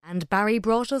 And Barry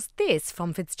brought us this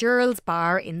from Fitzgerald's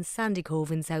Bar in Sandycove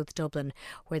in South Dublin,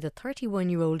 where the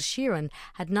 31-year-old Sheeran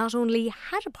had not only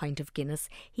had a pint of Guinness,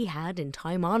 he had, in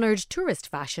time-honoured tourist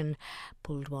fashion,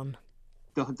 pulled one.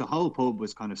 The whole pub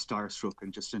was kind of starstruck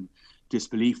and just in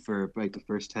disbelief for about the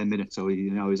first 10 minutes. So he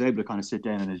was able to kind of sit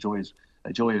down and enjoy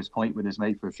his pint with his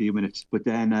mate for a few minutes. But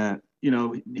then,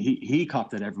 he caught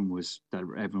that everyone was kind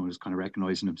of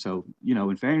recognising him. So,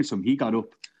 in fairness to him, he got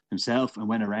up himself and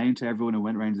went around to everyone and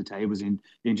went around the tables and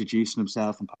introducing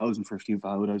himself and posing for a few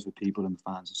photos with people and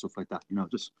fans and stuff like that.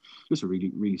 Just a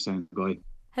really, really sound guy.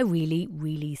 A really,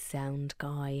 really sound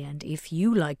guy. And if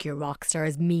you like your rock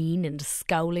stars mean and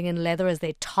scowling in leather as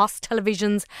they toss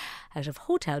televisions out of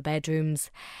hotel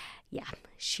bedrooms, yeah,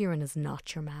 Sheeran is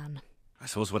not your man. I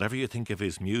suppose whatever you think of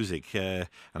his music, and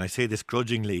I say this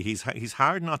grudgingly, he's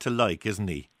hard not to like, isn't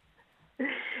he?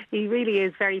 He really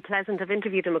is very pleasant. I've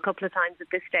interviewed him a couple of times at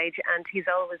this stage, and he's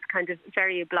always kind of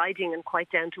very obliging and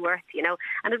quite down to earth,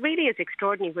 And it really is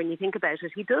extraordinary when you think about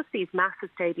it. He does these massive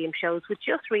stadium shows with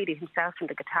just really himself and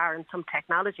the guitar and some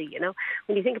technology,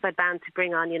 When you think about bands who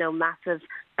bring on, massive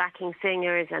backing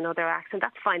singers and other acts, and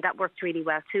that's fine, that works really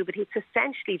well too, but it's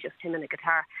essentially just him and a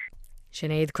guitar.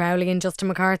 Sinead Crowley and Justin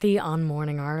McCarthy on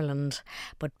Morning Ireland.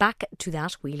 But back to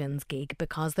that Whelan's gig,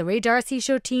 because the Ray D'Arcy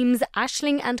Show teams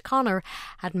Aisling and Connor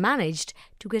had managed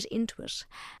to get into it.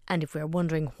 And if we're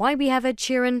wondering why we have Ed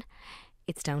Sheeran,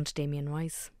 it's down to Damien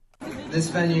Rice. This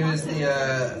venue is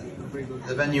the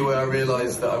venue where I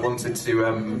realised that I wanted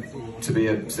to be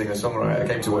a singer-songwriter. I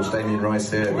came to watch Damien Rice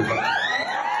here with my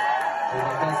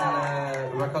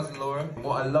cousin Laura.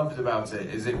 What I loved about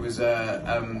it is it was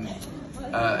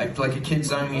like a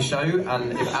kids-only show,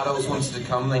 and if adults wanted to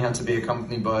come, they had to be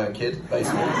accompanied by a kid,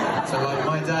 basically. So, like,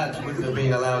 my dad wouldn't have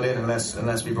been allowed in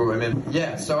unless we brought him in.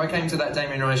 Yeah, so I came to that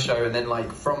Damien Rice show, and then, like,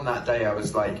 from that day, I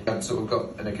was like, I'd sort of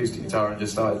got an acoustic guitar and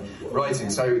just started writing.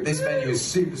 So this venue is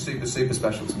super, super, super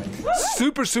special to me.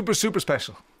 Super, super, super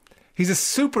special. He's a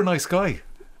super nice guy.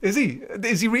 Is he?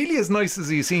 Is he really as nice as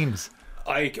he seems?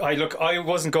 I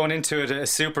wasn't going into it a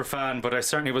super fan, but I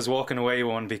certainly was walking away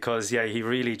one, because he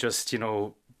really just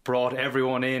brought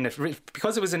everyone in.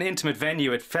 Because it was an intimate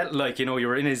venue, it felt like you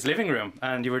were in his living room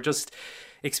and you were just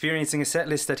experiencing a set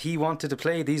list that he wanted to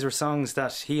play. These were songs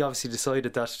that he obviously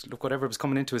decided that, look, whatever was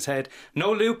coming into his head.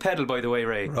 No loop pedal, by the way,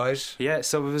 Ray. Right. Yeah,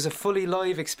 so it was a fully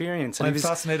live experience. I'm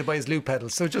fascinated by his loop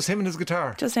pedals. So just him and his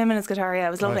guitar? Just him and his guitar, yeah,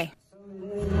 it was lovely.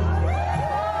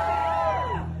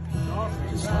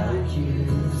 Just like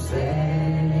you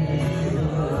said,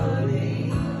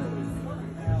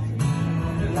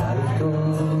 life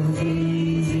goes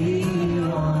easy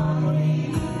on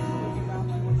me.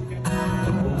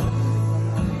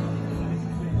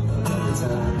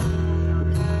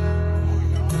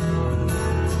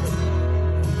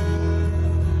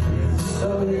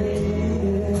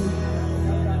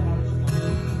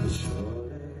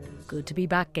 Good to be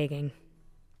back gigging.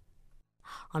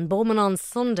 On Bowman on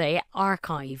Sunday,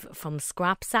 Archive from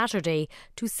Scrap Saturday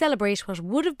to celebrate what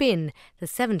would have been the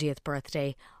 70th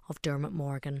birthday of Dermot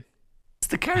Morgan. It's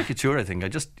the caricature, I think. I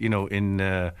just,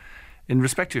 in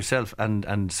respect to yourself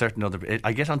and certain other,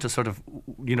 I get onto sort of,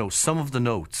 some of the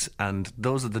notes, and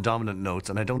those are the dominant notes,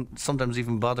 and I don't sometimes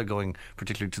even bother going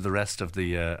particularly to the rest of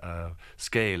the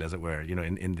scale, as it were,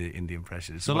 in the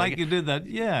impressions. So like you did that,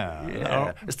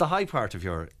 yeah. It's the high part of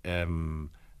your...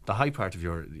 the high part of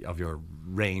your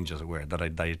range, as it were, that I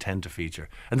tend to feature.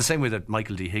 And the same way that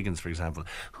Michael D. Higgins, for example,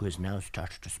 who has now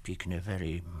started to speak in a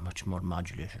very much more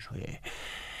modulated way,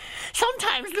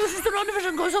 sometimes loses the run of it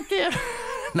and goes up there.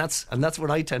 and that's what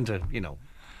I tend to,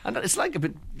 And it's like a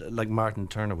bit like Martin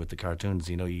Turner with the cartoons,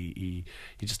 he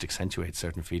just accentuates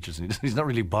certain features and he's not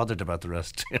really bothered about the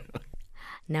rest.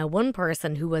 Now, one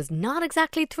person who was not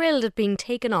exactly thrilled at being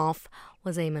taken off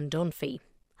was Eamon Dunphy.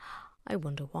 I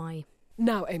wonder why.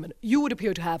 Now, Eamon, you would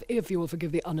appear to have, if you will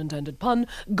forgive the unintended pun,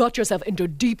 got yourself into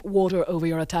deep water over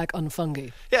your attack on fungi.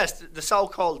 Yes, the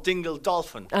so-called dingle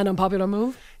dolphin. An unpopular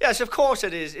move? Yes, of course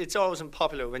it is. It's always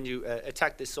unpopular when you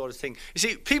attack this sort of thing. You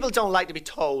see, people don't like to be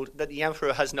told that the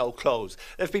emperor has no clothes.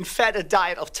 They've been fed a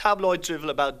diet of tabloid drivel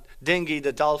about Dingy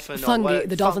the dolphin. Fungi,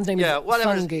 the dolphin's name is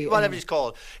fungi. Whatever it's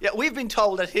called. Yeah, we've been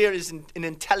told that here is an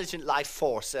intelligent life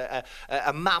force, a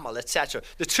mammal, etc.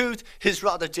 The truth is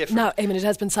rather different. Now, Eamon, it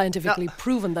has been scientifically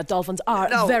proven that dolphins are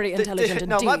very intelligent indeed.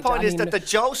 No, my point is that the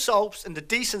Joe Soaps and the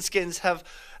Decent Skins have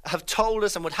have told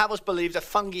us and would have us believe that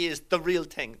fungi is the real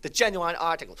thing, the genuine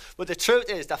article. But the truth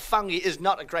is that fungi is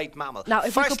not a great mammal. Now,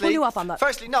 if we could pull you up on that.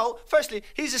 Firstly,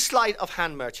 he's a sleight of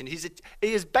hand merchant.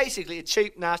 He is basically a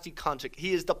cheap, nasty convict.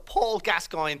 He is the Paul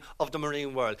Gascoigne of the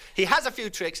marine world. He has a few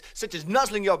tricks, such as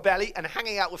nuzzling your belly and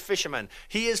hanging out with fishermen.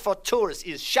 He is for tourists.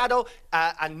 He is shadow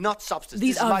and not substance.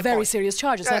 These are very serious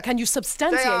charges. Now, can you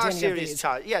substantiate any of these?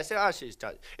 Yes, they are serious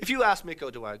charges. If you ask Mick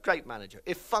O'Dwyer, great manager,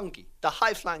 if fungi, the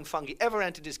high-flying fungi, ever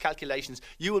entered his calculations,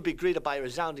 you would be greeted by a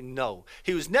resounding no.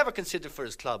 He was never considered for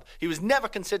his club. He was never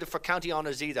considered for county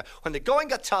honours either. When the going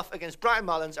got tough against Brian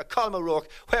Mullins or Colm O'Rourke,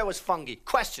 where was fungi?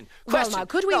 Question. Well, now,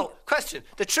 could we... No, question.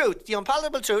 The truth, the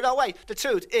unpalatable truth, the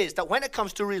truth is that when it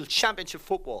comes to real championship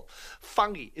football,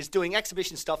 fungi is doing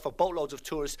exhibition stuff for boatloads of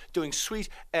tourists, doing sweet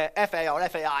FA or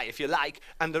FAI, if you like,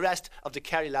 and the rest of the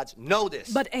Kerry lads know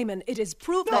this. But, Eamon, it is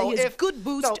proof that he is a good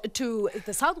boost to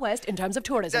the Southwest in terms of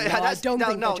tourism. That's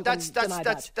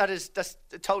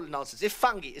total nonsense. If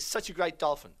fungi is such a great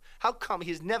dolphin, how come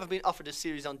he's never been offered a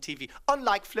series on TV?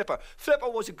 Unlike Flipper. Flipper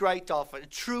was a great dolphin, a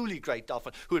truly great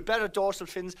dolphin, who had better dorsal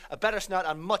fins, a better snout,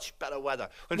 and much better weather.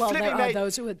 When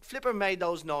Flipper made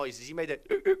those noises, he made it,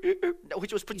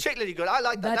 which was particularly good. I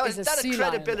like that. That had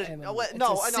credibility.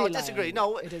 I disagree.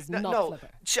 No, it is not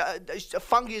Flipper.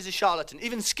 Fungi is a charlatan.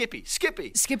 Even Skippy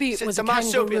was a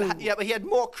kangaroo. Yeah, but he had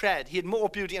more cred, he had more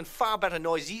beauty, and far better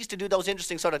noise. He used to do those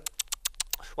interesting sort of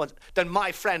ones than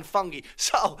my friend Fungi.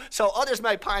 So others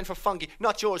may pine for fungi,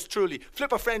 not yours truly.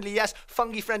 Flipper friendly, yes.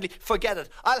 Fungi friendly, forget it.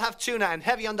 I'll have tuna and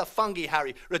heavy on the fungi,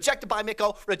 Harry. Rejected by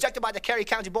Micko, rejected by the Kerry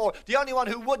County Board. The only one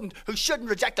who shouldn't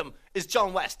reject them is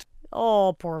John West.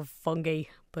 Oh, poor fungi.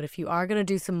 But if you are going to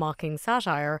do some mocking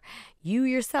satire, you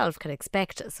yourself can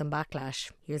expect some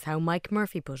backlash. Here's how Mike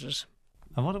Murphy put it.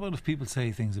 And what about if people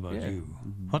say things about you?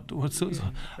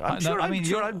 I'm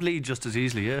sure I'd bleed just as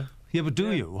easily, yeah. Yeah, but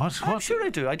do you? I'm sure I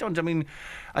do. I don't. I mean,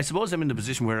 I suppose I'm in the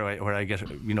position where I get,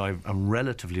 I'm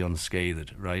relatively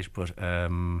unscathed, right? But I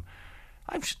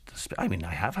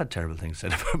have had terrible things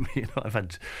said about me. I've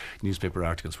had newspaper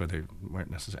articles where they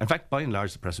weren't necessary. In fact, by and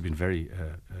large, the press have been very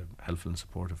helpful and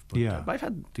supportive. But I've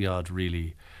had the odd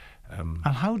really. And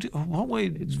what way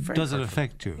does it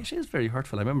affect you? It is very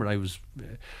hurtful. I remember I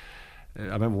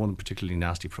remember one particularly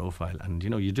nasty profile, and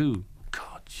you do,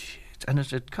 God, shit. And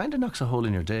it kind of knocks a hole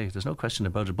in your day. There's no question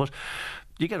about it. But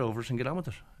you get over it and get on with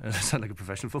it. I sound like a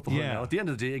professional footballer now. At the end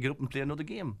of the day, you get up and play another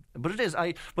game. But it is.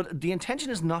 But the intention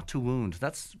is not to wound.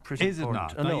 That's pretty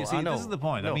important. Is it not? No, you see, this is the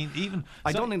point. No. I mean,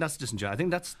 I don't think that's disingenuous. I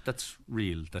think that's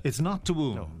real. It's not to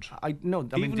wound.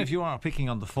 Even if you are picking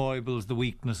on the foibles, the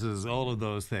weaknesses, all of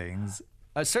those things.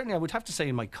 Certainly, I would have to say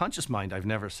in my conscious mind, I've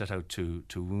never set out to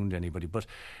wound anybody. But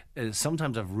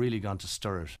sometimes I've really gone to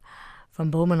stir it.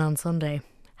 From Bowman on Sunday,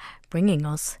 bringing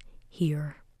us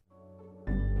here.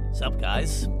 Sup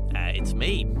guys, it's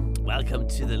me. Welcome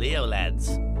to the Leo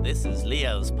Lads. This is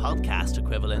Leo's podcast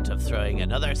equivalent of throwing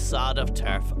another sod of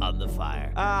turf on the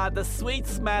fire. The sweet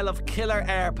smell of killer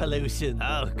air pollution.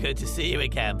 Oh, good to see you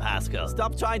again, Pascal.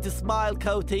 Stop trying to smile,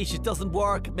 Cotish. It doesn't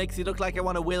work. It makes you look like I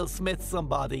want to Will Smith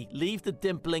somebody. Leave the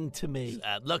dimpling to me.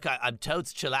 Look, I'm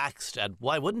totes chillaxed, and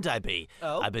why wouldn't I be?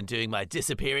 Oh? I've been doing my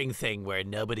disappearing thing where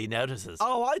nobody notices.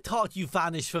 Oh, I thought you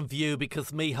vanished from view because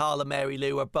Micheál and Mary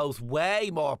Lou are both way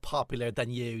more popular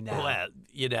than you now. Well,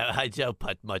 I don't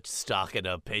put much stock in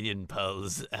opinion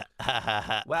polls.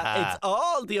 Well, it's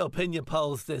all the opinion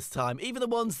polls this time, even the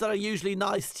ones that are usually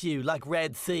nice to you, like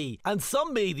Red Sea. And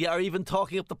some media are even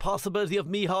talking up the possibility of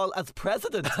Micheál as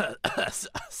president.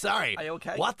 Sorry. Are you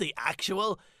okay? What the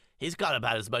actual? He's got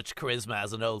about as much charisma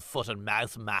as an old foot and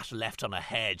mouth mat left on a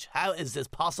hedge. How is this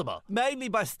possible? Mainly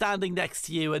by standing next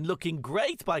to you and looking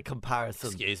great by comparison.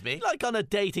 Excuse me? Like on a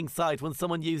dating site when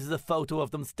someone uses a photo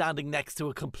of them standing next to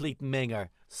a complete minger.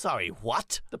 Sorry,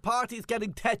 what? The party's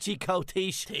getting tetchy,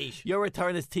 Cotish. Tish. Your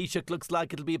return as Taoiseach looks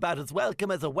like it'll be about as welcome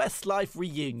as a Westlife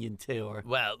reunion tour.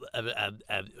 Well,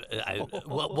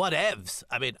 whatevs.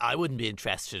 I mean, I wouldn't be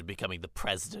interested in becoming the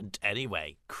president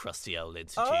anyway. Crusty old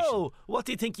institution. Oh, what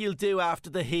do you think you'll do after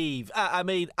the heave?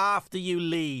 After you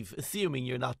leave, assuming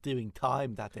you're not doing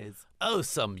time, that is. Oh,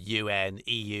 some UN,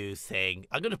 EU thing.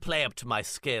 I'm going to play up to my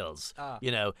skills.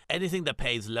 Anything that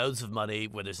pays loads of money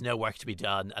where there's no work to be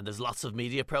done and there's lots of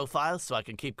media profiles so I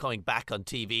can keep coming back on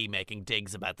TV making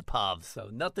digs about the POV. So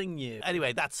nothing new.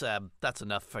 Anyway, that's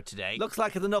enough for today. Looks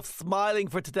like it's enough smiling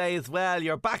for today as well.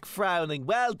 You're back frowning.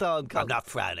 Well done, Colin. I'm not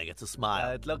frowning, it's a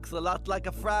smile. It looks a lot like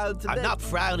a frown today. I'm not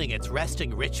frowning, it's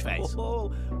resting rich face.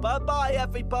 Bye-bye,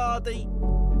 everybody.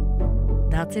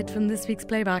 That's it from this week's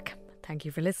Playback. Thank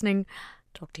you for listening.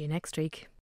 Talk to you next week.